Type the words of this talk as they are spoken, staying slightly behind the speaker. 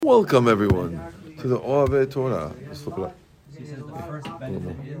Welcome everyone to the Ohavei Torah.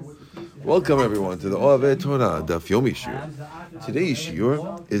 Welcome everyone to the Ohavei Torah Daf Yomi Shiur. Today's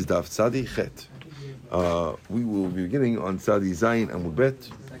Shiur is Daf Tzadi Chet. We will be beginning on Tzadi Zayin Amud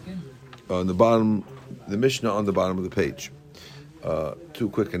Bet on the bottom, the Mishnah on the bottom of the page. Two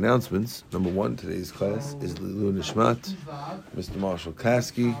quick announcements. Number one, today's class is Lilu Nishmat, Mr. Marshall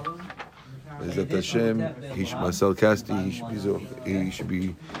Kasky. Bezat Hashem, Marcel Kasti, he should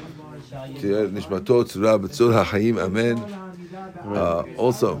be Nishmatot Tzura B'tzur HaChaim, Amen.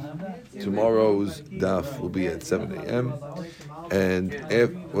 Also, tomorrow's daf will be at 7 a.m. and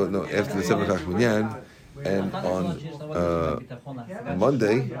after the 7 o'clock minyan, and on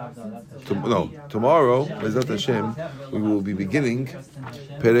Monday, tomorrow, Bezat Hashem, we will be beginning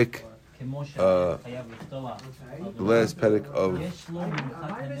Perek. The last perek of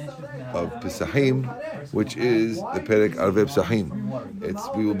Pesachim, which is the perek Arvei Pesachim.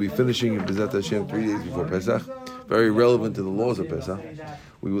 We will be finishing in Bezat Hashem 3 days before Pesach. Very relevant to the laws of Pesach.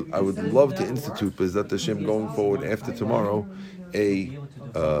 I would love to institute Bezat Hashem going forward after tomorrow a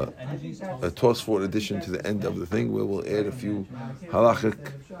Tosfot addition to the end of the thing, where we'll add a few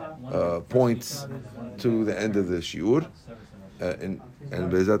halachic points to the end of the shiur. And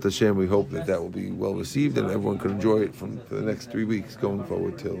Be'ezat Hashem, we hope that will be well received and everyone can enjoy it for the next 3 weeks going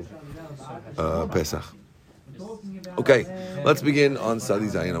forward till Pesach. Okay, let's begin on Tzadi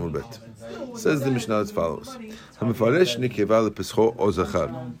Zayin Amud Bet. Says the Mishnah as follows: HaMefaresh nikeva lePescho o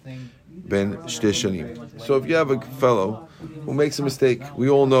zachar ben shtei shanim. So if you have a fellow who makes a mistake, we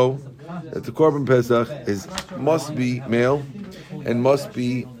all know that the Korban Pesach must be male and must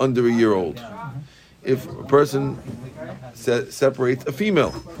be under a year old. If a person separates a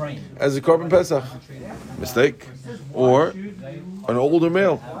female as a Korban Pesach, mistake, or an older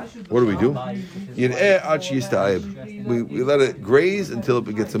male, what do? We let it graze until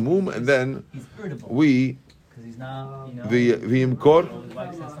it gets a mum, and then we v'yimkor,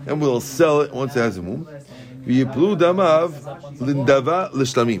 and we'll sell it once it has a mum. V'yiplu damav lindava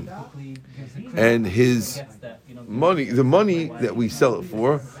l'shlamim, and his money, the money that we sell it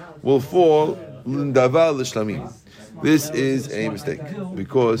for, will fall lindava l'shlamim. This is a mistake,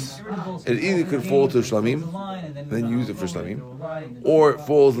 because it either could fall to shlamim, and then use it for shlamim, or it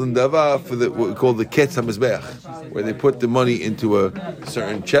falls lindava for what we call the ketz hamizbeach, where they put the money into a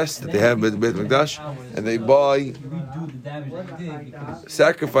certain chest that they have in Beit Mikdash, and they buy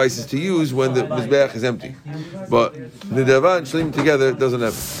sacrifices to use when the mizbeach is empty. But lindava and shlamim together doesn't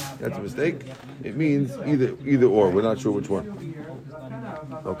happen. That's a mistake. It means either or. We're not sure which one.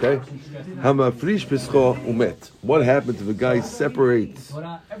 Okay? Hamafrish pescho umet. What happens if a guy separates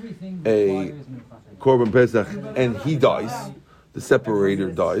a Korban Pesach and he dies? The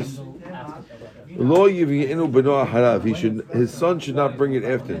separator dies. Lo yivinu beno harav. His son should not bring it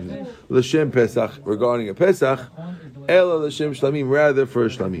after him. L'shem Pesach, regarding a Pesach, ela l'shem shlamim, rather for a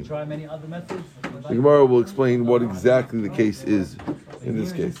shlamim. The Gemara will explain what exactly the case is in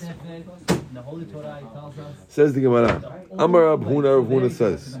this case. Says the Gemara, Amar Rav Huna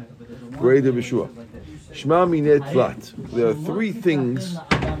says, Greda B'Shua, Shma Mineh Tlat. There are three things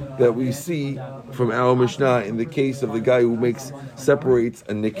that we see from our Mishnah in the case of the guy who separates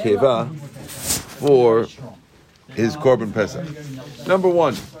a Nekeva for his Korban Pesach. Number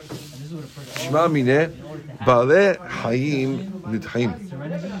one, Shma Mineh Bale Hayim Nidhaim.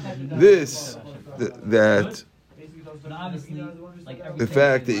 The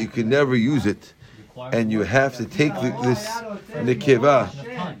fact that you can never use it, and you have to take this nekeva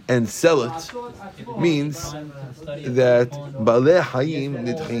and sell it, means that balei hayim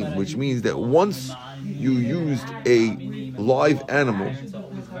nidchaim, which means that once you used a live animal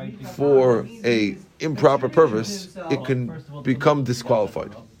for a improper purpose, it can become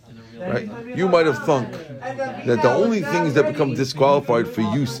disqualified. Right? You might have thought that the only things that become disqualified for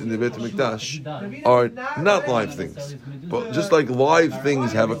use in the Beit HaMikdash are not live things. But just like live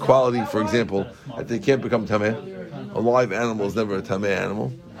things have a quality, for example, that they can't become tameh. A live animal is never a tameh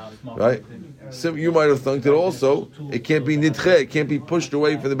animal. Right? So you might have thought that also it can't be nidche, it can't be pushed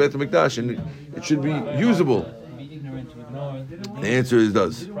away from the Beit HaMikdash, and it should be usable. The answer is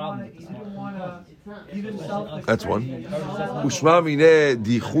does. That's one.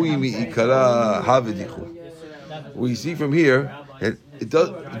 We see from here that it does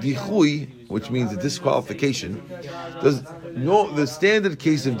dichui, which means a disqualification. The standard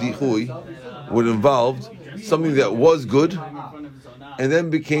case of dichui would involve something that was good and then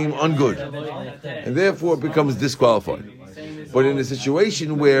became ungood, and therefore it becomes disqualified. But in a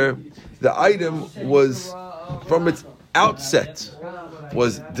situation where the item was from its outset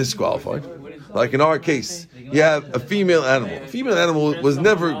was disqualified, Like in our case, you have a female animal. A female animal was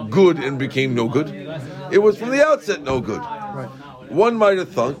never good and became no good. It was from the outset no good. Right. One might have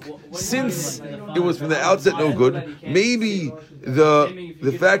thunk, since it was from the outset no good, maybe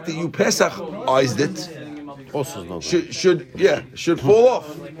the fact that you Pesachized it Also no. should fall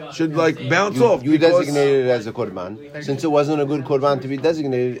off, should bounce off. You designated it as a korban. Since it wasn't a good korban to be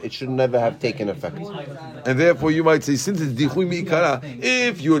designated, it should never have taken effect. And therefore, you might say, since it's dichui mi'ikara,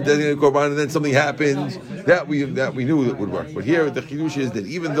 if you were designated korban and then something happened, that we knew it would work. But here, the chidush is that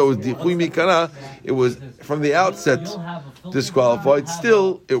even though it's dichui mi'ikara, it was from the outset disqualified.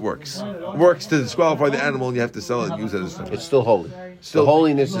 Still, it works. It works to disqualify the animal, and you have to sell it and use it as a. It's still holy. The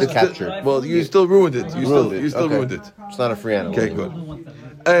holiness is captured. Well, you still ruined it. You still ruined it. It's not a free animal. Okay, good.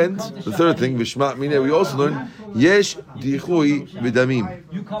 And the third thing, Vishmat Mineh, we also learn Yesh Dichui B'Damim,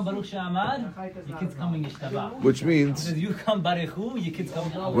 which means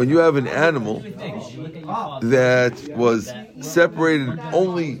when you have an animal that was separated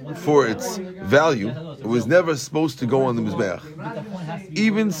only for its value, it was never supposed to go on the Mizbeach.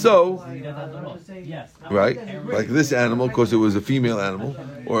 Even so, right? Like this animal, because it was a female animal,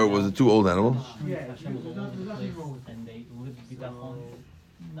 or it was a too old animal.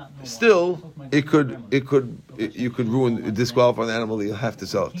 Still, you could disqualify the animal. You'll have to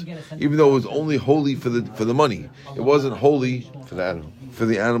sell it, even though it was only holy for the money. It wasn't holy For the animal. for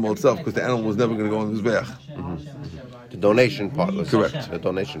the animal itself, because the animal was never going to go on the mizbeach. The donation part. Correct. The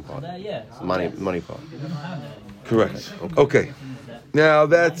donation part. The money part. Correct. Okay. Now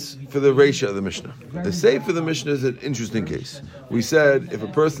that's for the Reisha of the Mishnah. The Seif for the Mishnah is an interesting case. We said if a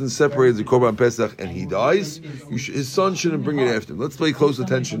person separates the Korban Pesach and he dies, his son shouldn't bring it after him. Let's pay close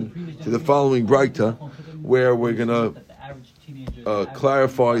attention to the following Braita, where we're going to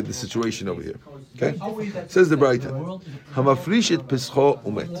clarify the situation over here. Okay? Says the Braita, Hamafrish et Pescho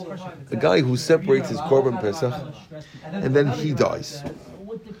umet. A guy who separates his Korban Pesach and then he dies.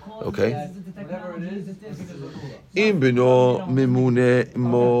 Okay? If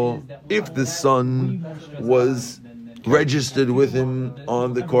the son was registered with him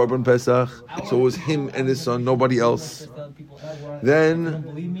on the Korban Pesach, so it was him and his son, nobody else, then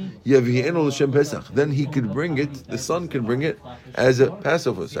Yavi'enu l'Shem Pesach. Then he could bring it, the son can bring it as a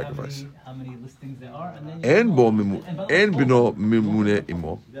Passover sacrifice. And bino mimune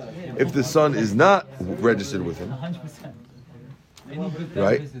imo. If the son is not registered with him,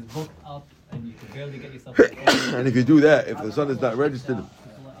 right? And if you do that, if the son is not registered,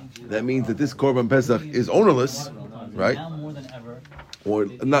 that means that this Korban Pesach is ownerless, right? Or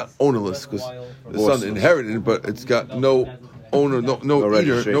not ownerless, because the son inherited it, but it's got no owner, no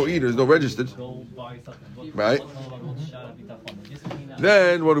eaters, no registered, right?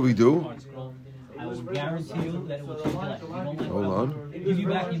 Then what do we do? Hold on.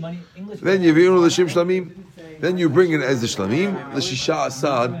 Then Then you bring it as the shlamim, the shisha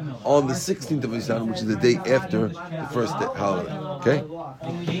asad, on the 16th of Nisan, which is the day after the first day, holiday. Okay?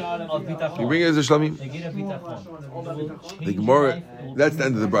 You bring it as the shlamim. The Gemara, that's the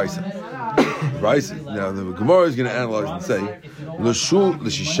end of the brisa. Now the Gemara is going to analyze and say, l'shu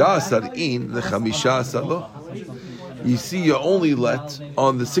l'shisha asad in l'chamisha asad lo. You see, you're only let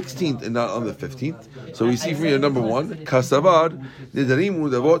on the 16th and not on the 15th. So we see from here, number one, Kasavad, Nidarim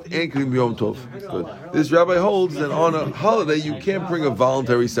Udavot, and Krim Yom Tov. Good. This rabbi holds that on a holiday you can't bring a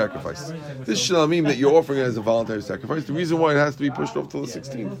voluntary sacrifice. This shlamim that you're offering as a voluntary sacrifice, the reason why it has to be pushed off till the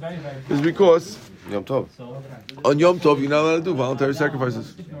 16th is because Yom Tov. On Yom Tov you're not allowed to do voluntary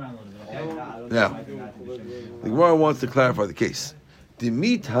sacrifices. Now, the Gemara wants to clarify the case.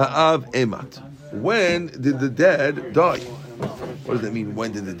 Dimit ha'av emat. When did the dad die? What does that mean?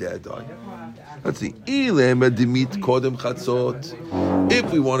 When did the dad die? Let's see. If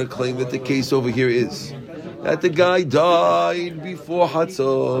we want to claim that the case over here is that the guy died before Chatzot.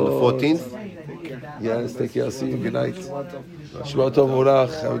 On the 14th? Yes, take care. I'll see you. Good night. Shabbat Tov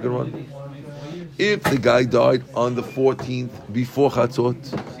Orach. Have a good one. If the guy died on the 14th before Chatzot,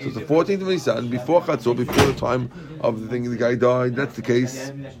 so it's the 14th of Nisan, before Chatzot, before the time of the thing the guy died, that's the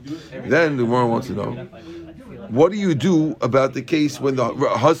case. Then the Gemara wants to know, what do you do about the case when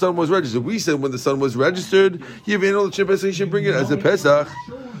her son was registered? We said when the son was registered, you should bring it as a Pesach.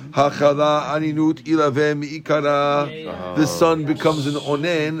 The son becomes an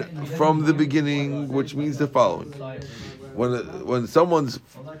onen from the beginning, which means the following. When someone's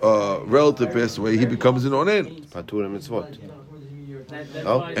relative passes away, he becomes an onen. Patur mitzvot.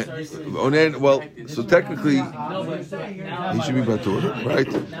 No? Onen, well, so technically, he should be patur, right?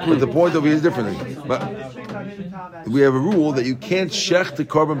 But the point over here is different. But we have a rule that you can't shech the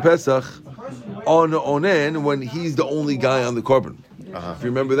korban pesach on onen when he's the only guy on the korban. If you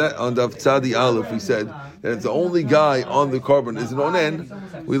remember that, on Daf Tzadi Aleph, we said that if the only guy on the korban is an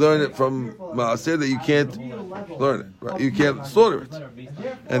onen, we learn it from Maaser that you can't learn it, right? You can't slaughter it.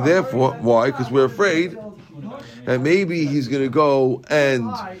 And therefore, why? Because we're afraid that maybe he's going to go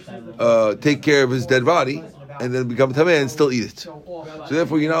and take care of his dead body and then become tameh and still eat it. So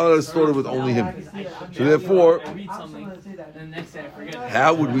therefore, you're not allowed to slaughter with only him. So therefore,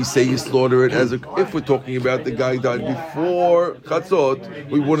 how would we say you slaughter it if we're talking about the guy died before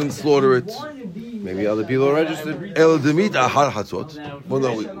Chatzot, we wouldn't slaughter it. Maybe other people are registered. El demit ahar Chatzot. Well,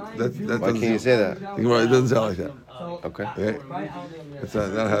 no, that Why can't you say that? It doesn't sound like that. Okay. That's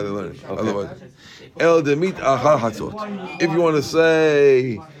not how they learn it. Okay. Otherwise, El demit ahar Chatzot. If you want to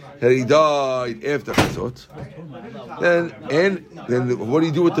say that he died after Chatzot, then what do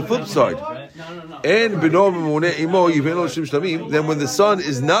you do with the flip side? And then when the son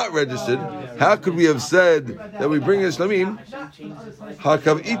is not registered, how could we have said that we bring a shlamim?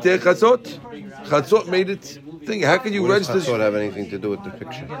 Chatzot made it thing. How can you register? Does Chatzot have anything to do with the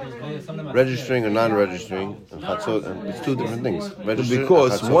picture? Registering or non-registering, and Chatzot, and it's two different things.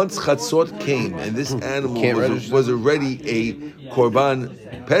 Because once Chatzot came and this animal was already a korban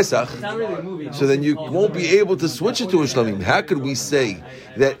Pesach, so then you won't be able to switch it to a shlamim. How could we say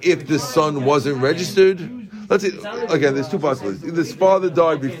that if the son wasn't registered? Let's say, again, there's two possibilities. Either his father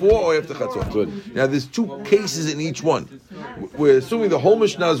died before or after Chatzot. Good. Now, there's two cases in each one. We're assuming the whole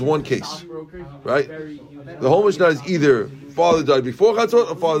Mishnah is one case, right? The whole Mishnah is either father died before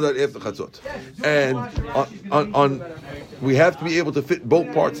Chatzot or father died after Chatzot. And on we have to be able to fit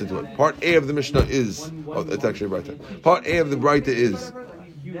both parts into it. Part A of the Mishnah is, it's actually right there. Part A of the Braita is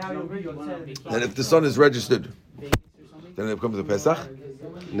that if the son is registered, then it becomes a Pesach.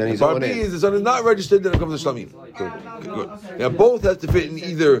 Then he's part B is the son is not registered, then it becomes a Shlamim. Good. Now both have to fit in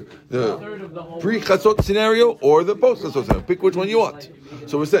either the pre-Chatzot scenario or the post-Chatzot scenario. Pick which one you want.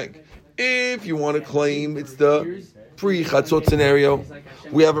 So we're saying, if you want to claim it's the pre-Chatzot scenario,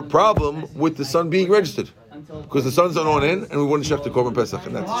 we have a problem with the son being registered. Because the son's an onen, and we wouldn't shech the korban Pesach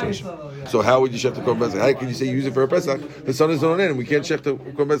in that situation. So how would you shech the korban Pesach? How can you say use it for a Pesach? The son is an onen, and we can't shech the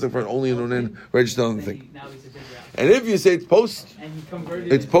korban Pesach for only an onen registered on the thing. And if you say it's post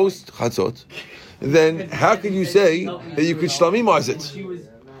Chatzot, then how can you say that you could shlamimize it?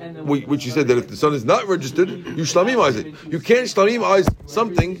 Which you said that if the son is not registered, you shlamimize it. You can't shlamimize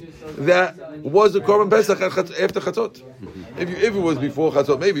something that was a korban Pesach after Chatzot. If it was before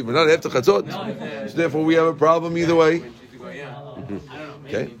Chatzot, maybe, but not after Chatzot. So therefore, we have a problem either way.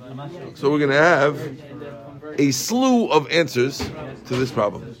 Okay, so we're going to have a slew of answers to this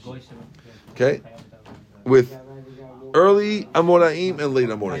problem. Okay, with early Amoraim and late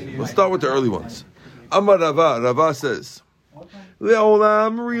Amoraim. Let's start with the early ones. Amar Rava. Rava says,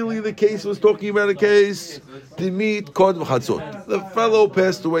 Le'olam, really the case was talking about a case, Dimit Kodm Chatzot. The fellow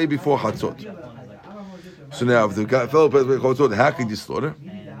passed away before Chatzot. So now, if the fellow passed away before Chatzot, how could you slaughter?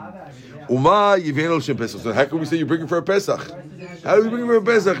 Uma Yiveno Shem Pesach. So how can we say you bring it for a Pesach? How do we bring it for a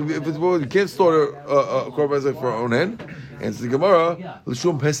Pesach? If it's, well, you can't slaughter a Korban Pesach for our own hand. And the Gemara,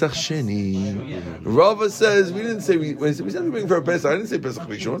 L'shum Pesach Sheni. Rava says, we didn't say, we said we bring it for a Pesach. I didn't say Pesach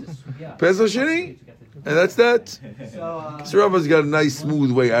Rishon. Pesach Sheni. And that's that. So Rava's got a nice,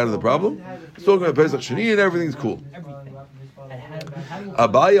 smooth way out of the problem. He's talking about Pesach Sheni and everything's cool.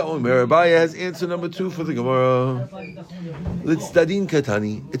 Abaya has answer number 2 for the Gemara. L'tzadin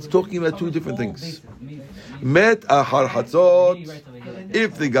Katani. It's talking about two different things. Met Ahar Chatzot.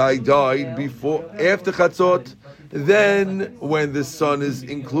 If the guy died after Chatzot, then when the son is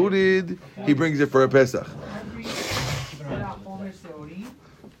included, he brings it for a Pesach.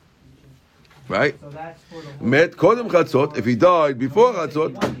 Right? Met Kodem Chatzot. If he died before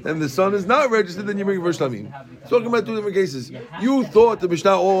Chatzot, and the son is not registered, then you bring it for Shlamim. Talking about two different cases. You thought the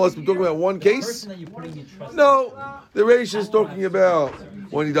Mishnah all of us were talking about one case? No. The Reish is talking about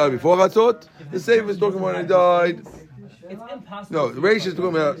when he died before Chatzot. The Sefer is talking about when he died. No, the Reish is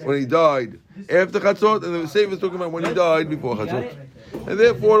talking about when he died after Chatzot, and the Sefer is talking about when he died before Chatzot. And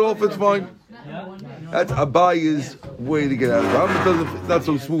therefore, it all fits fine. That's Abaya's way to get out of the problem. It's not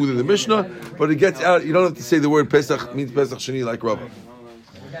so smooth in the Mishnah, but it gets out. You don't have to say the word Pesach means Pesach Sheni like Rava.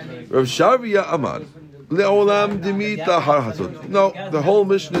 Rav Shavia Amar Le'olam Dimita Har Chatzot. No, the whole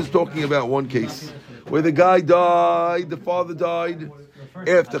Mishnah is talking about one case where the guy died, the father died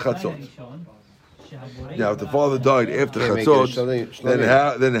after Chatzot. Now, if the father died after Chatzot,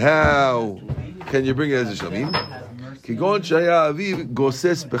 then how can you bring it as a Shlamim? Kigon Shaya Aviv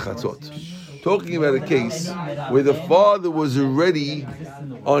Goses Bechatzot. Talking about a case where the father was already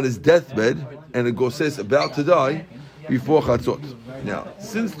on his deathbed and a Goses about to die before Chatzot. Now,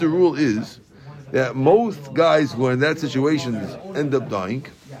 since the rule is that most guys who are in that situation end up dying.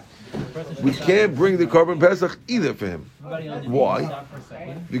 We can't bring the korban pesach either for him. Why?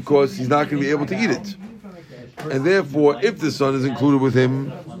 Because he's not going to be able to eat it, and therefore, if the son is included with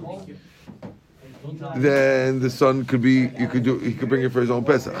him, then the son could be. He could bring it for his own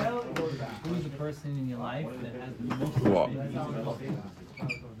pesach. Who's the person in your life that has the most? What?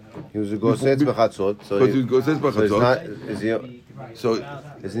 He was a gosetz b'chatzot, so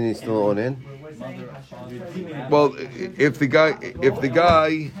isn't he still on in? Well, if the guy,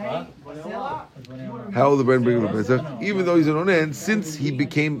 how will the Ben bring him a Pesach? Even though he's an onen, since he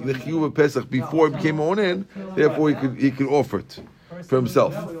became the chiyuv of Pesach before he became an onen, therefore he could offer it for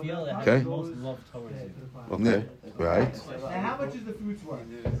himself. Okay. Okay. Right. How much is the fruits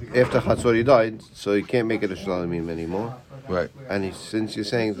worth? After Chatzor he died, so he can't make it a shlamim anymore. Right. And since you're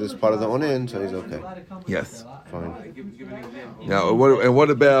saying this is part of the onen, so he's okay. Yes. Fine. Now, what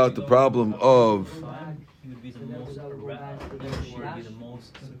about the problem of? He would be the most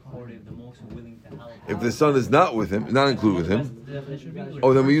supportive, the most willing to help. If the son is not with him, not included with him,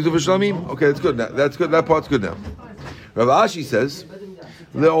 then we use it for shlamim. Okay, that's good. Now, that's good. That part's good now. Rav Ashi says,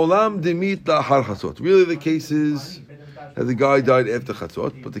 "Leolam demit lahar chatzot." Really, the case is that the guy died after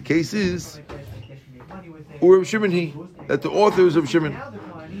chatzot, but the case is Rav Shimon that the author is Rav Shimon.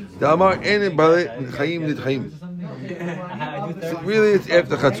 The Amar enim bale chayim nitchayim. Really, it's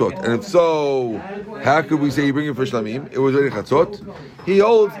after chatzot, and if so, how could we say you bring it for shlamim? It was already chatzot. He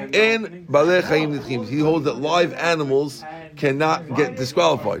holds en bale chayim nitchayim. He holds that live animals cannot get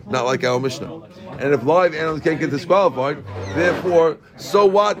disqualified, not like our Mishnah. And if live animals can't get disqualified, therefore, so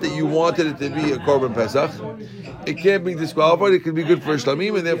what that you wanted it to be a korban pesach? It can't be disqualified. It can be good for a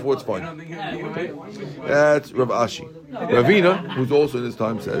shlamim, and therefore it's fine. That's Rav Ashi. Ravina, who's also in this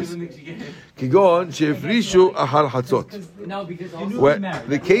time, says, "Kigon shefrishu ahar hatzot." Where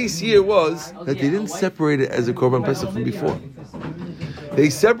the case here was that they didn't separate it as a korban pesach from before. They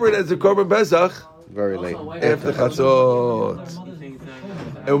separated it as a korban pesach Very late. after chatzot.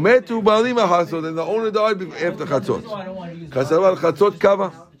 Umetu baalim hatzot, and the owner died after chatzot. Kasavar chatzot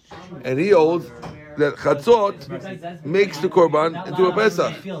kava, and he holds that chatzot makes the korban into a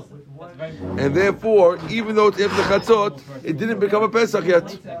pesach, and therefore, even though it's after chatzot, it didn't become a pesach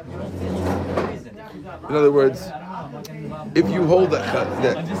yet. In other words, if you hold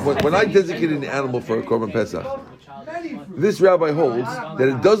that when I designate an animal for a korban pesach, this rabbi holds that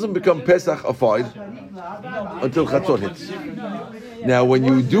it doesn't become pesach-ified until chatzot hits. Now, when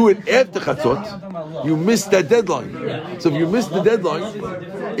you do it after chatzot, you miss that deadline. So if you miss the deadline,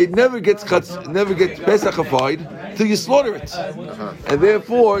 it never gets pesach-ified till you slaughter it. And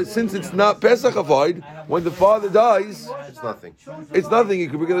therefore, since it's not pesach-ified, when the father dies, It's nothing. it's nothing. You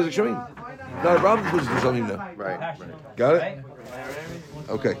can bring it as a shemim. Not a problem to push it to shemim now. Right. Got it?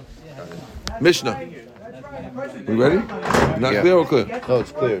 Okay. Mishnah. We ready? Not Yeah. clear or clear? No,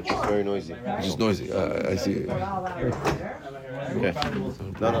 it's clear. It's just very noisy. It's just noisy. I see. Okay.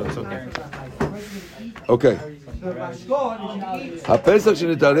 No, it's okay. Okay. HaPesach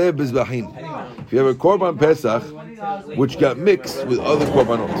shenitarev b'zbachim. If you have a korban pesach which got mixed with other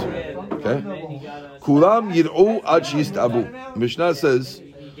korbanot, okay? Kulam yir'u ad shistabu. Mishnah says,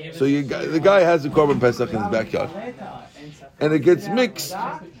 so the guy has a korban pesach in his backyard, and it gets mixed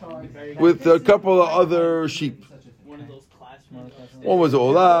with a couple of other sheep. One was a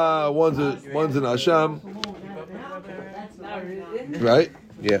olah, one's an asham, right?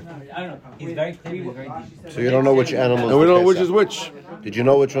 Yeah. I don't know. He's very clear. He's very deep. So you don't know which animals. And we don't know which Pesach. is which. Did you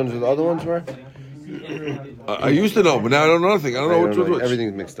know which ones the other ones were? I used to know, but now I don't know nothing. I don't know which was which.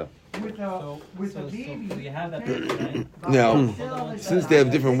 Everything's mixed up. So you have that picture, right? Now, since they have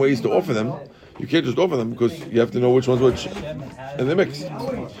different ways to offer them, you can't just offer them because you have to know which one's which, and they're mixed.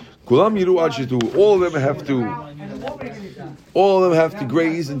 Kulam yiru ad shitu. All of them have to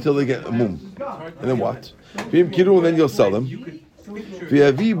graze until they get a mum, and then what? V'im kiru, and then you'll sell them.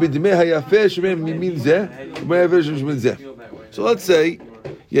 V'yavi b'dmei hayafeh shemem mimin zeh, u'mei haveh shemem zeh. So let's say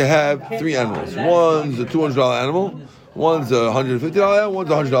you have three animals. One's a $200 animal, one's a $150 animal, one's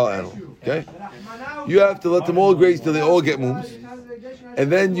a $100 animal. Okay, you have to let them all graze till they all get mums,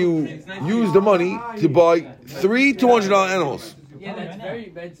 and then you use the money to buy three $200 animals.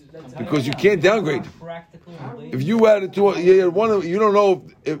 Because you can't downgrade. If you had you don't know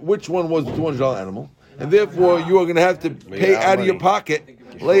which one was the $200 animal, and therefore you are going to have to pay out of your pocket,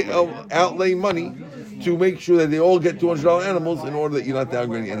 outlay money to make sure that they all get $200 animals in order that you're not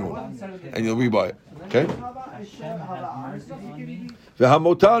downgrading anyone, and you'll rebuy it. Okay.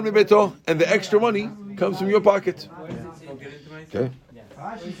 And the extra money comes from your pocket. Okay.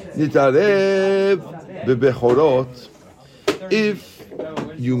 Nitarev bebechorot. if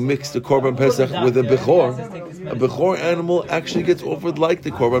you mix the Korban Pesach with a Bechor animal actually gets offered like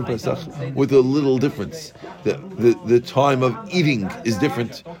the Korban Pesach with a little difference. The time of eating is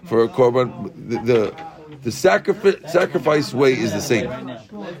different for a Korban. The sacrifice way is the same,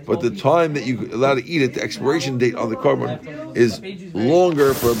 but the time that you're allowed to eat it, the expiration date on the Korban, is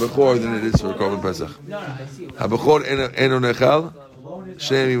longer for a Bechor than it is for a Korban Pesach. HaBechor eno nechal,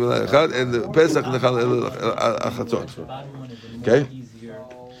 Shnei yimim echad, and the Pesach nechal achatzot. Okay?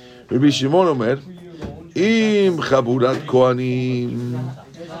 Rabbi Shimon Omer, Im chaburat kohanim,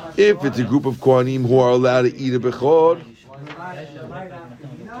 if it's a group of kohanim who are allowed to eat a Bechor,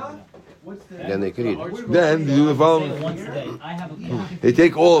 Then they could eat it. then they do the following. They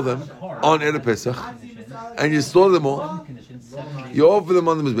take all of them on Erev Pesach, and you slaughter them all. You offer them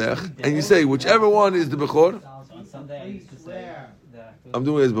on the Mizbeach, and you say, whichever one is the Bechor, I'm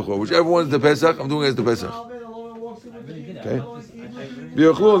doing it as Bechor. Whichever one is the Pesach, I'm doing it as the Pesach. Okay? They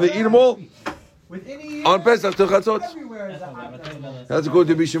eat them all on Pesach till Chatzot. That's according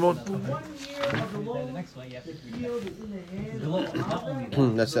to Rabbi Shimon.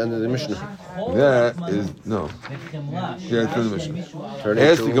 That's the end of the Mishnah. That is no. Yeah, it's in the Mishnah.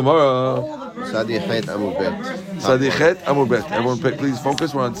 Ask the Gemara. Sadi Chet Amud Bet. Sadi Chet Amud Bet. Everyone, please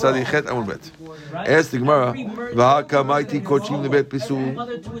focus. We're on Sadi Chet Amud Bet. Ask the Gemara. V'hakamaiti kochim lebet pisul.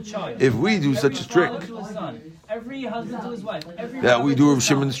 If we do such a trick, Every husband to his wife. that we do Rav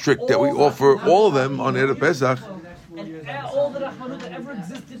Shimon's trick, that we offer all of them on Erev Pesach, And all the Rahmanut that ever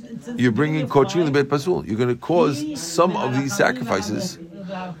existed since you're bringing kochim lebet pasul. You're going to cause some of these sacrifices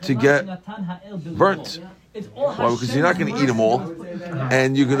to get burnt. Why? Because you're not going to eat them all,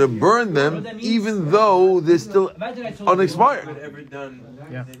 and you're going to burn them even though they're still unexpired.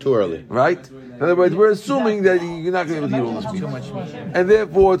 Too early. Right? In other words, we're assuming that you're not going to be able to eat all this meat. And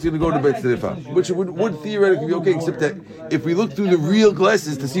therefore, it's going to go to Bet Tzedefah, which would theoretically be okay, except that if we look through the real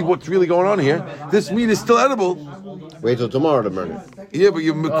glasses to see what's really going on here, this meat is still edible. Wait till tomorrow to burn it. Yeah, but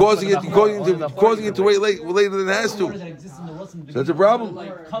you're causing it to wait later than it has to. So that's a problem.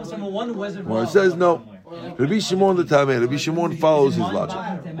 comes from one wizard. Well, it says no. Rabbi Shimon the Tameh. Rabbi Shimon follows his logic.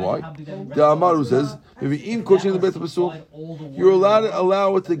 Why? The Amaru says, you're allowed to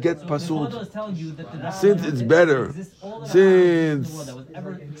allow it to get pasul. Since it's better, since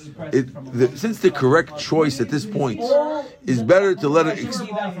the correct choice at this point is better to let it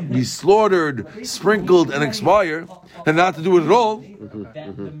be slaughtered, sprinkled, and expire, than not to do it at all.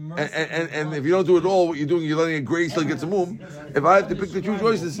 And if you don't do it at all, what you're doing, you're letting it graze till it gets a mum. If I have to pick the two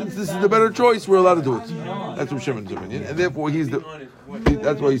choices, since this is the better choice, we're allowed to do it. That's what Shimon's opinion, and therefore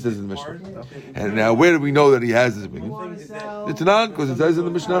that's why he says in the Mishnah. And now, where do we know that he has this opinion? The Tanan, because it says in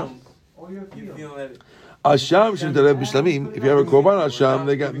the Mishnah. Asham shemtarev b'shlamim. If you have a korban asham,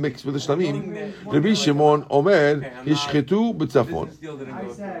 they got mixed with the shlamim. Rabbi Shimon Omer yishchetu b'tzafon.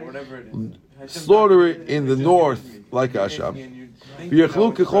 Slaughter it in the north like asham. And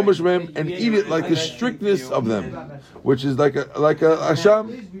eat it like the strictness of them, which is like a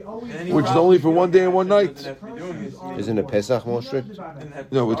asham, which is only for 1 day and 1 night. Isn't a Pesach more strict?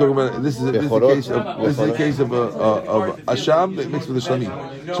 No, we're talking about this is the case of asham that mixed with the shlamim.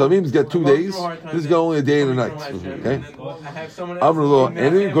 Shlamim's got 2 days. This is got only a day and a night. Okay.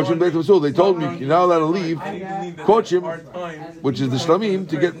 They told me you're not allowed to leave kochim, which is the shlamim,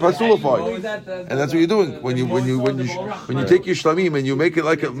 to get pasulified, and that's what you're doing when you take your shlamim and you make it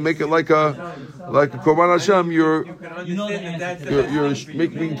like a korban hasham. You're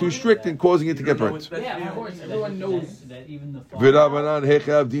making too strict and causing it to get burnt. Yeah, of course. Everyone knows that even the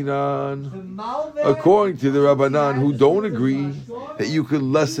According to the Rabbanan, who don't agree that you could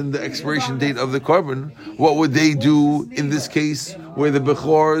lessen the expiration date of the korban, what would they do in this case where the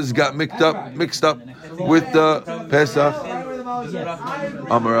bechors got mixed up with the Pesach?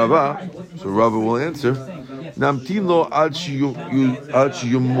 Amar Rava. So Rava will answer. Namtin lo ad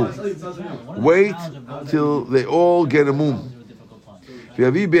sheyumu. Wait till they all get a mum.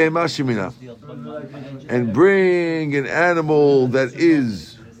 And bring an animal that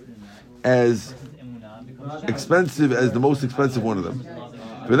is as expensive as the most expensive one of them.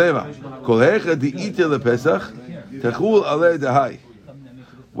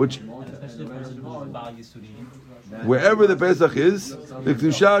 Which, wherever the Pesach is, the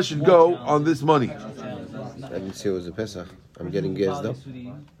Kedusha should go on this money. I didn't see it was a Pesach. I'm getting gassed up.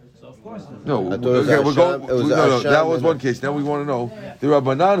 No, I thought it was that was one case. Now we want to know the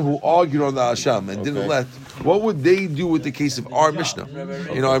Rabbanan who argued on the Asham and didn't let. What would they do with the case of our Mishnah?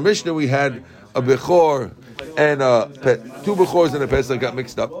 In our Mishnah, we had a Bechor and two Bechors and a Pesach got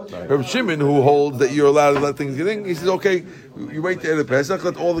mixed up. Rabbi Shimon, who holds that you're allowed to let things get in, he says, okay, you wait till the Pesach,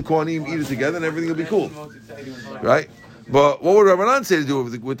 let all the Kohanim eat it together, and everything will be cool, right? But what would Rabbanan say to do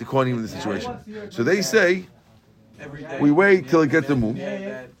with the Kohanim in this situation? So they say, Every day. we wait till it gets the moon,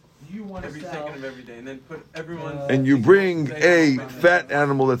 That every second of every day, and then put everyone. and you bring a fat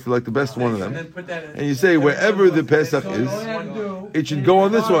animal that's like the best one of And them, then put that in. and you say wherever the Pesach is, it should go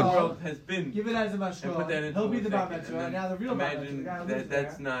on this one. World has been. Give it as a And put that mashkol. in He'll be for the a bar second, mitzvah. and Now the real bar mitzvah. Imagine The guy who that loses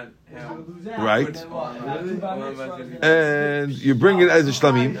that's that. not He's how. gonna lose out. Right. Really? And you bring it as a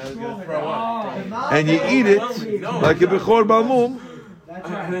shlamim, That was gonna throw up. and you eat it like a bechor balmum, That's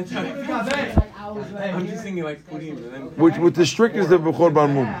And right. then I'm just thinking like pudim, and then which with the strictness of bechor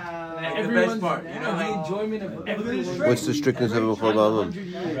balmum. the best part, you know, like enjoyment of everyone. What's the strictness of a Bechor Balmum?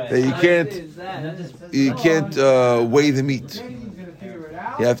 That you can't weigh the meat.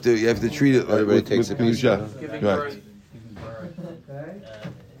 You have to treat it like Everybody takes a piece. kedusha. giving Right. birth.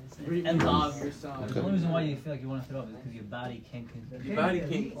 And love yourself. The only reason why you feel like you want to throw up is because your body can't. Your body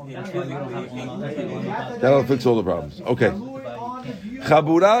can't physically. That'll fix all the problems. Okay.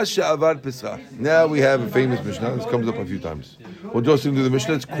 Chabura she'avad Pesach. Now we have a famous Mishnah. This comes up a few times. We'll just do the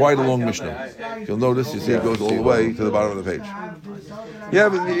Mishnah. It's quite a long Mishnah. If you'll notice, you see it goes all the way to the bottom of the page.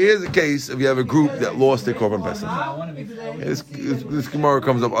 Here's a case if you have a group that lost their Korban Pesach. This Gemara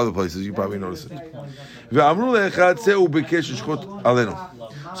comes up other places. You probably notice it.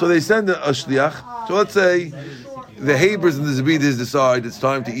 So they send a shliach. So let's say the Hebrews and the Zebidas decide it's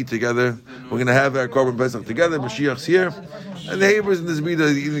time to eat together. We're going to have our Korban Pesach together. Mashiach's here. And the Hebrews and the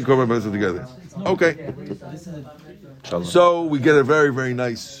Zebidas are eating Korban Pesach together. Okay. So we get a very, very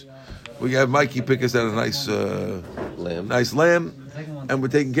nice. We have Mikey pick us out a nice lamb. And we're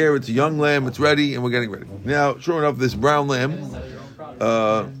taking care of it. It's a young lamb. It's ready, and we're getting ready. Now, sure enough, this brown lamb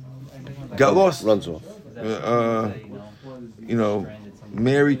got lost. Runs off.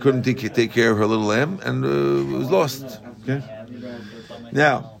 Mary couldn't take care of her little lamb, and it was lost. Okay.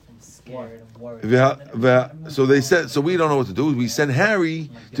 Now, so they said. So we don't know what to do. We send Harry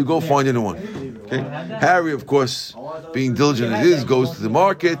to go find a new one. Okay. Harry, of course, being diligent as it is, goes to the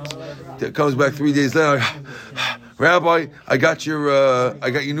market. Comes back 3 days later. Rabbi, I got your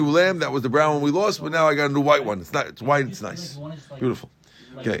new lamb. That was the brown one we lost, but now I got a new white one. It's white. It's nice, beautiful.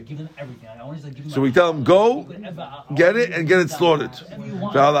 Okay. So we tell him, go get it and get it slaughtered.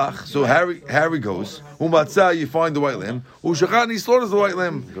 So Harry goes. You find the white lamb. He slaughters the white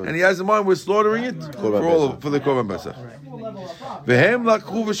lamb, and he has in mind we're slaughtering it for the Korban Pesach.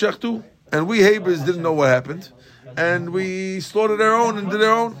 And we Hebrews didn't know what happened, and we slaughtered our own and did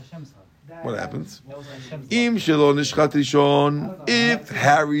our own. What happens? If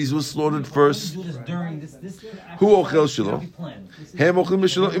Harry's was slaughtered first,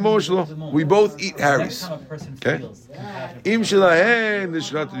 we both eat Harry's. Okay?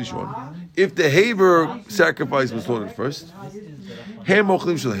 If the Haber sacrifice was slaughtered first,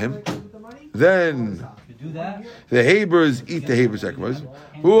 then the Habers eat the Haber sacrifice.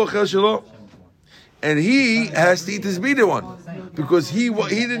 And he has to eat this Zebida one because he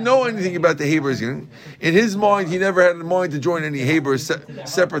didn't know anything about the Hebrews. In his mind, he never had in mind to join any Hebrews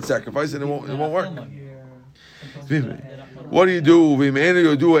separate sacrifice, and it won't work. What do you do?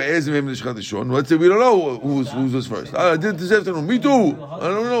 Let's say we don't know who's was first. I did this afternoon. Me too. I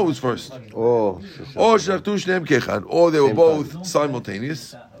don't know who's first. Or they were both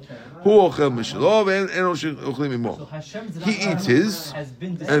simultaneous. He eats his,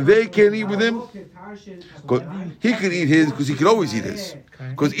 and they can't eat with him. He could eat his because he could always eat his.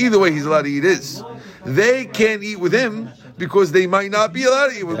 Because either way, he's allowed to eat his. They can't eat with him because they might not be allowed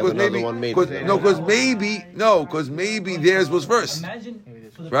to eat with him. Because maybe theirs was first.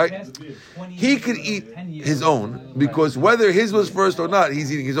 Right? He could eat his own because whether his was first or not,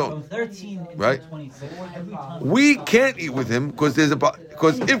 he's eating his own. Right? We can't eat with him because if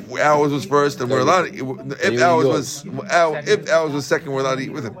ours was first, then we're allowed to eat. If ours was second, we're allowed to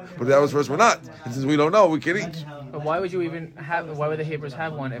eat with him. But if ours was first, we're not. And since we don't know, we can eat. But why would the Hebrews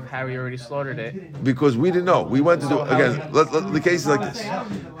have one if Harry already slaughtered it? Because we didn't know. We went to do again. The case is like this.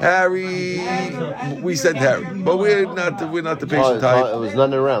 Harry, we sent Harry, but we're not the patient type. It was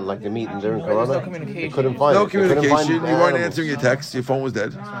nothing around like the meat during Corona. No communication. Couldn't find No it. communication. You weren't answering your text. Your phone was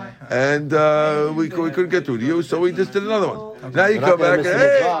dead, and we couldn't get through to you. So we just did another one. Okay. Now you come back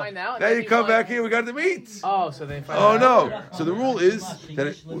and now you come back here. We got the meat. Oh, so they find out. No. So the rule is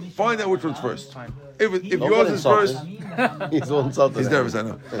that find out which one's first. If yours is first, he's all insulted. He's nervous, I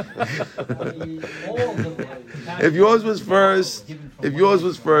know. If yours was first,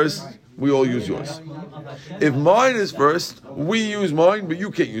 we all use yours. If mine is first, we use mine, but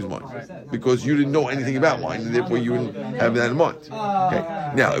you can't use mine because you didn't know anything about mine, and therefore you wouldn't have that in mind. Okay.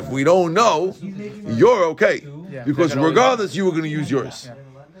 Now, if we don't know, you're okay because regardless, you were going to use yours.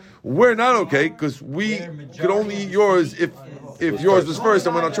 We're not okay because we could only eat yours if yours was first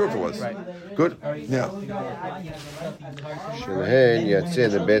and we're not sure if it was. Good? Now. Shelahen yatzeh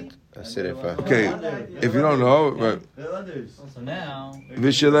lebet haserifah. Okay, if you don't know, right. So now,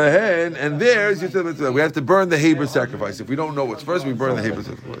 V'shelahen, and there's, we have to burn the Hebrew sacrifice. If we don't know what's first, we burn the Hebrew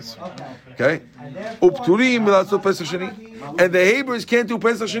sacrifice. Okay? Upturim v'latzot Pesach Sheni. And the Hebrews can't do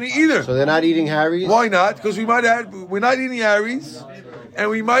Pesach Sheni either. So they're not eating Harry's? Why not? Because we're not eating Harry's,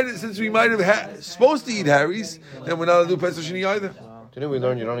 and since we might have supposed to eat Harry's, then we're not allowed to do Pesach Sheni either. Didn't we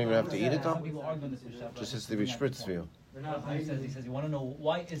learn you don't even have to eat it though? people argue on this with Shabbat. Just has to be spritz for you. He says, you want to know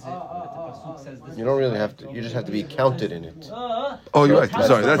why is it that the pasuk says this? You don't really have to. You just have to be counted in it. Oh, you're right. I'm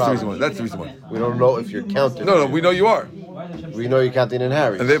sorry. That's the reason why. That's the reason why. We don't know if you're counted. No, we know you are, We know you're counting in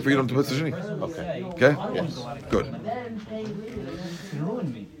Harry's. and therefore you don't do Pesach Sheni. Okay. Okay? Yes. Good. It's going to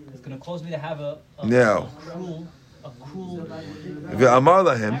ruin me. It's going to cause me to have a Now. cruel. Ve'amar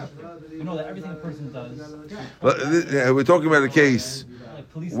lahem. You know that everything a person does, We're talking about a case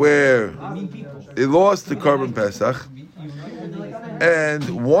like police, where they mean people. they lost the Korban Pesach,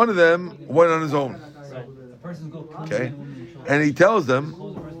 and one of them went on his own. So the person's go kill Okay? men, women, and children. And he tells them,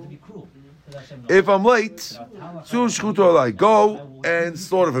 Cause the person to be cruel. So that's Hashem if I'm late, Su shchuto alai, go and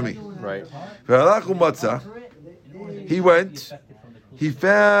slaughter for me. Right. Ve'alachu matzah. He went, he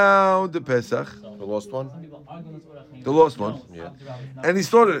found the Pesach, The lost one? the lost one, Yeah. and he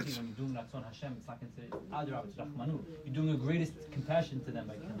slaughtered it. You're doing the greatest compassion to them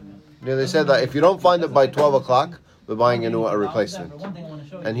by killing them. Yeah, they said that if you don't find it by 12 o'clock, we're buying a replacement. One thing I want to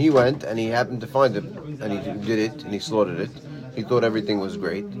show you. And he went, and he happened to find it, and he did it, and he slaughtered it. He thought everything was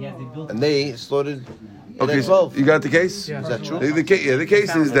great. And they slaughtered it Okay, at so 12. you got the case? Is that true? The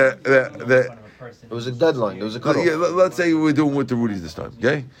case is that It was a deadline. There was a cutoff. let's say we're doing with the Rudies this time,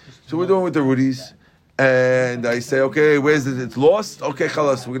 okay? So we're doing with the Rudies, and I say, okay, where's it? It's lost. Okay,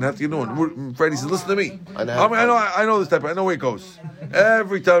 chalas, we're gonna have to get a new one. Freddie says, listen to me. I know this type. I know where it goes.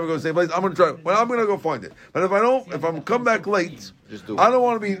 Every time we go to the same place, I'm gonna try. Well, I'm gonna go find it. But if I'm come back late, I don't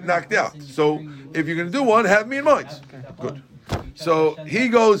want to be knocked out. So if you're gonna do one, have me in mind. Good. So he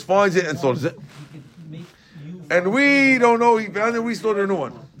goes, finds it, and slaughters it. And we don't know he found it. We slaughtered a new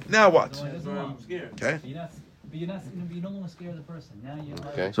one. Now what? I'm scared. Okay. You don't want to scare the person. Now you're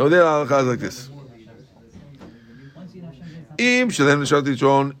Okay. So there are like this. once you know Hashem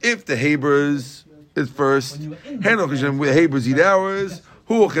If the Hebrews is first, the Hebrews eat ours,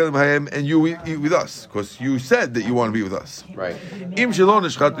 who will kill him and you eat with us? Because you said that you want to be with us. Right. If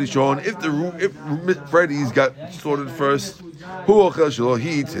Freddie's got slaughtered first, who will kill Shalom?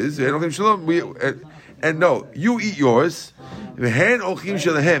 He eats his. And no, you eat yours. Wow.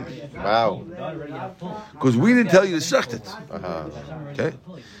 Because we didn't tell you to shecht it. Uh-huh. Okay?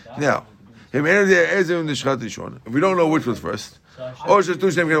 Now, if we don't know which was first, or just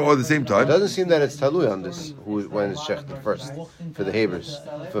do them all at the same It time, doesn't seem that it's talui on this, when it's shechted first, for the Hebrews.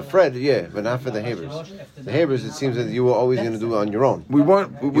 For Fred, yeah, but not for the Hebrews. The Hebrews, it seems that you were always going to do it on your own. we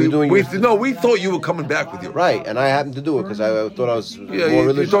thought you were coming back with you. Right, and I happened to do it because I thought I was Yeah, more you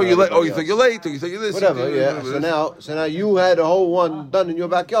religious. thought you're than late. Oh, you everybody think you're late. Or you think you're this. Whatever, yeah. So now you had a whole one done in your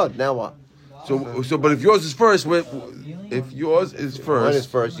backyard. Now what? But if yours is first, mine is Mine is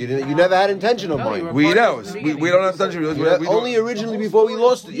first. You never had intention of mine. we eat ours. We don't have touch of yours. We Only don't. originally before we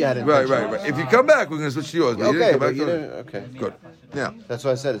lost it, you had intention. Right. If you come back, we're going to switch to yours. But you Okay, didn't come but back you to didn't. ours. Okay, Good. Now, that's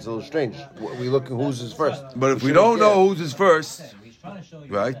why I said it's a little strange. We looking whose is first. but if we don't know whose is first,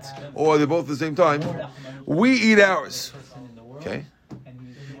 right, or they're both at the same time, we eat ours. Okay?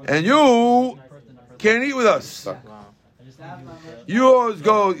 And you can't eat with us. Yours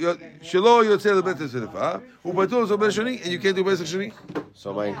go Shelo Yotzei LeBet HaSedefa, Upatur Zo Ben Shani, and you can't do Pesach Shani.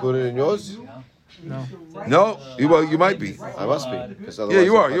 So am I included in yours? No, you might be. I must be. Because Yeah, otherwise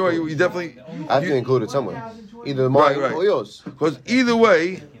you are. it's You are. not You definitely. I have to include it somewhere. Either mine Right. or yours. Because either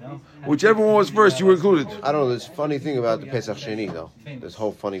way, whichever one was first, you were included. I don't know. This funny thing about the Pesach Sheni, though. This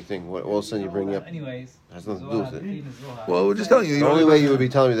whole funny thing. What all of a sudden you bring up Anyways, has nothing to do with it. Well, we're just telling you. The only way you would be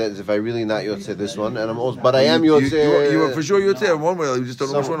telling me that is if I really not Yotzei this one, and I'm also, but I am Yotzei. You were for sure Yotzei one way. You just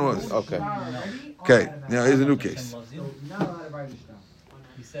don't know which one it was. Okay. Okay. Now here's a new case.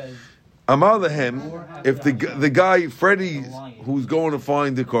 he says, Amar lehem, if the guy Freddie who's going to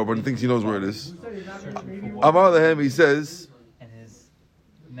find the korban thinks he knows where it is. Amar lehem, he says and his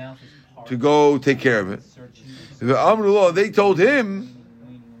mouth is hard, to go take care of it. searching. The Amrullah, they told him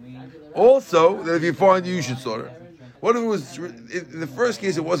also that if you find you should slaughter. What if it was, in the first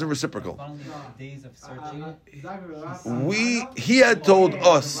case, it wasn't reciprocal? Days of searching. He had told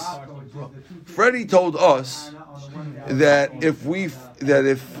us, Freddie told us that if I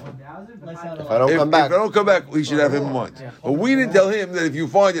don't come back. If I don't come back, we should have him in mind. But we didn't tell him that if you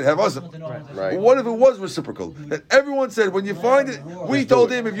find it, have us. Right. What if it was reciprocal? That everyone said, when you find it, we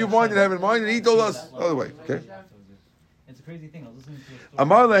told him if you find it, have it in mind, and he told us the other way. Okay? It's a crazy thing. I was listening to a story.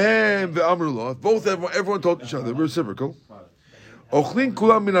 Amar lahem ve'amrullah. Both everyone told each other, reciprocal. Ochlin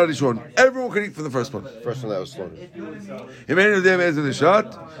kulam min harishon. Everyone can eat from the first one. First one that was slaughtered.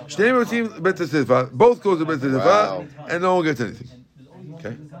 Both goes to Bet Wow. Zedivah, and no one gets anything.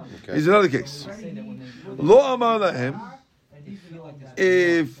 Okay. Here's another case. Lo amar lahem.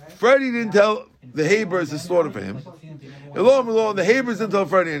 If Freddie didn't tell the Habers to slaughter for him, lo amar lo, the Habers didn't tell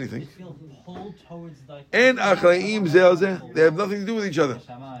Freddie anything. And achlaim zelzeh, they have nothing to do with each other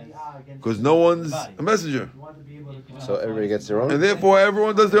because no one's a messenger, So everybody gets their own. and therefore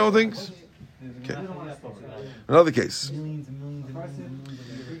everyone does their own things. Okay. Another case.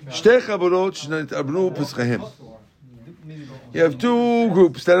 Shtei chaborot shnet'abnu peschahem. You have two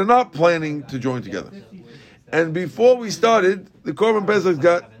groups that are not planning to join together, and before we started, the Korban Pesach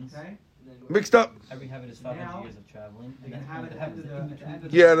got mixed up. Every habit is 500 years of traveling. And then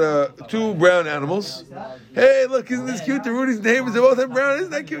You had two brown animals. Hey, look, isn't this cute? The Rudy's neighbors, they both have brown.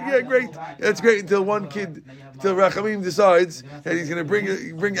 Isn't that cute? Yeah, great. That's great until one kid, until Rachamim decides that he's going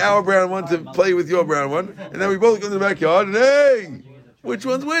to bring our brown one to play with your brown one. And then we both go in the backyard and hey, which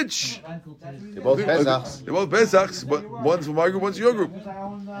one's which? They're both Pesachs. They're both Pesachs, but one's for my group, one's for your group.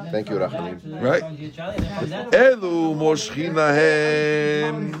 Thank you, Rachamim. Right? Elu moshchin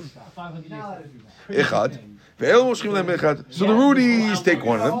lahem echad. Ve'elu moshchin lahem echad. So the Rudies take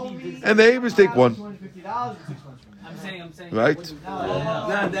one of them, and the Habers take one. I'm saying. Right?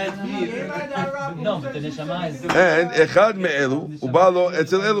 Not that deep. No, but the neshama is. And echad me'elu ubalo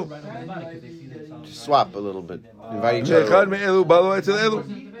etzel elu. Just swap a little bit. Invite each other. Echad me'elu ubalo etzel elu.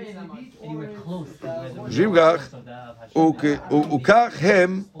 Anywhere close to where the Jivgach ukach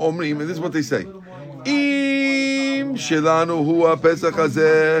hem omrim, and this is what they say. Im shelanu hu hapesach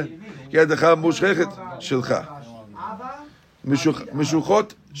hazeh yadecha mushchechet shelcha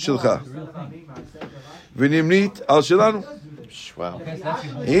mishuchot shelcha v'nimnit al shelanu. Wow.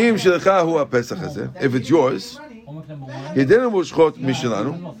 Im shelcha hu hapesach hazeh. If it's yours, yedenu mushchot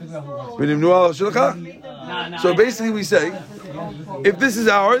mishelanu v'nimnu al shelcha. So basically, we say, if this is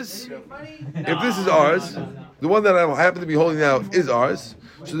ours, the one that I happen to be holding now is ours.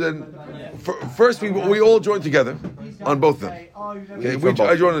 So then, first we all join together on both of them. Okay,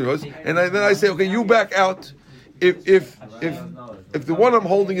 I join on yours, and then I say, okay, you back out. If the one I'm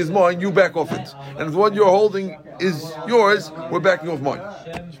holding is mine, you back off it, and if the one you're holding is yours, we're backing off mine.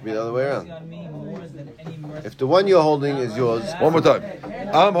 Should be the other way around. If the one you're holding is yours, One more time.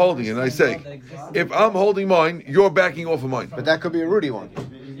 I'm holding it, and I say, if I'm holding mine, you're backing off of mine. but that could be a Rudy one.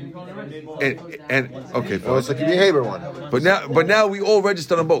 And okay, Or it could be a Haber one. but now we all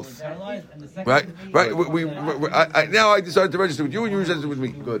registered on both, right? Now I decided to register with you, and you registered with me.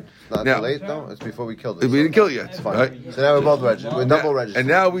 Good. It's not Now- too late though. It's before we killed We it. didn't kill it yet, Fine. right? So now we're both registered. We're double registered. And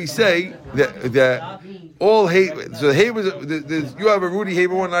now we say that all hate. So the Habers, you have a Rudy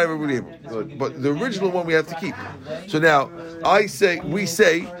Haber one, and I have a Rudy Haber. Good. But the original one we have to keep. So now we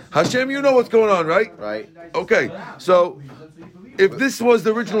say, Hashem, you know what's going on, right? Right. Okay. So if this was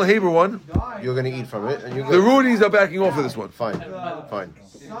the original Haber one, You're going to eat from it, and you're the good. Rudies are backing off of this one. Fine.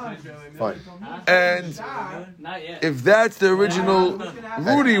 And if that's the original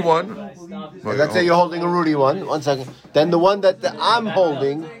Rudy one, Let's say you're holding a Rudy one. 1 second. Then the one that I'm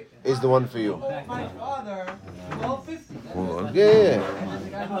holding is the one for you. hold on. Yeah.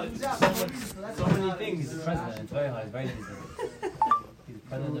 So many things. He's president. It's very hard. It's very easy. He's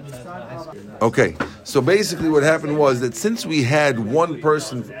president of high school. Okay, so basically what happened was that since we had one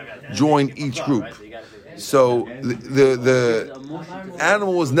person join each group, so the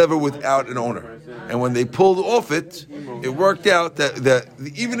animal was never without an owner. And when they pulled off it, it worked out that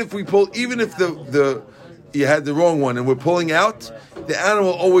even if you had the wrong one and we're pulling out, the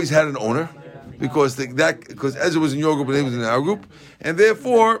animal always had an owner because Ezra was in your group and he was in our group, and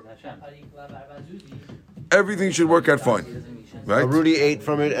therefore everything should work out fine. Right? A Rudy ate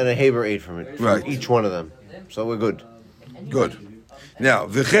from it and a Haber ate from it. From Right. each one of them. So we're good. Good. Now,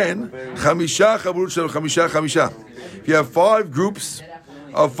 v'chen, chamisha chaburut shel chamisha chamisha. If you have 5 groups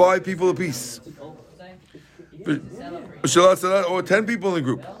of 5 people apiece, or 10 people in the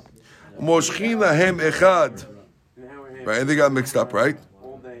group, moshchin lahem echad. Right, and they got mixed up, right?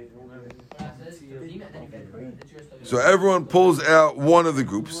 All day. So everyone pulls out one of the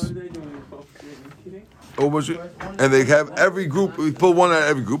groups. What are they doing? Eating? and they have every group. We pull one out of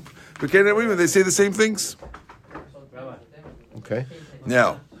every group. But they say the same things. Okay.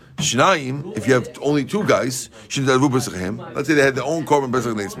 Now, Shnayim, if you have only two guys, let's say they had their own korban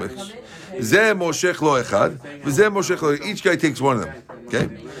pesach neitzmich. Zeh moshech lo echad, v'zeh moshech lo. Each guy takes one of them. Okay.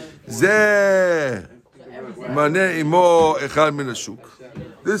 Zeh maneh imo echad min hashuk.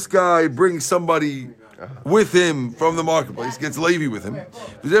 This guy brings somebody with him from the marketplace, gets Levi with him.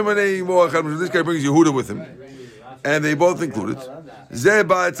 This guy brings Yehuda with him, and they both include it.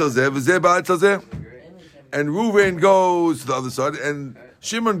 And Reuven goes to the other side, and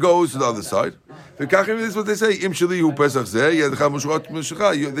Shimon goes to the other side. This is what they say: then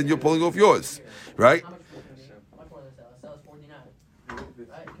you're pulling off yours, right?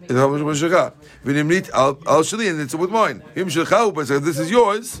 And it's with mine. This is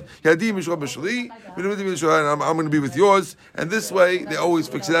yours. I'm going to be with yours. And this way, they always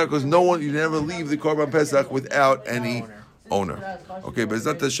fix it out because you never leave the Korban Pesach without any owner. Okay,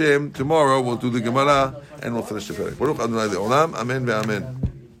 Bezat Hashem, tomorrow we'll do the Gemara and we'll finish the Perek. Baruch Adonai Le'olam. Amen ve'amen.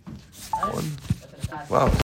 Wow.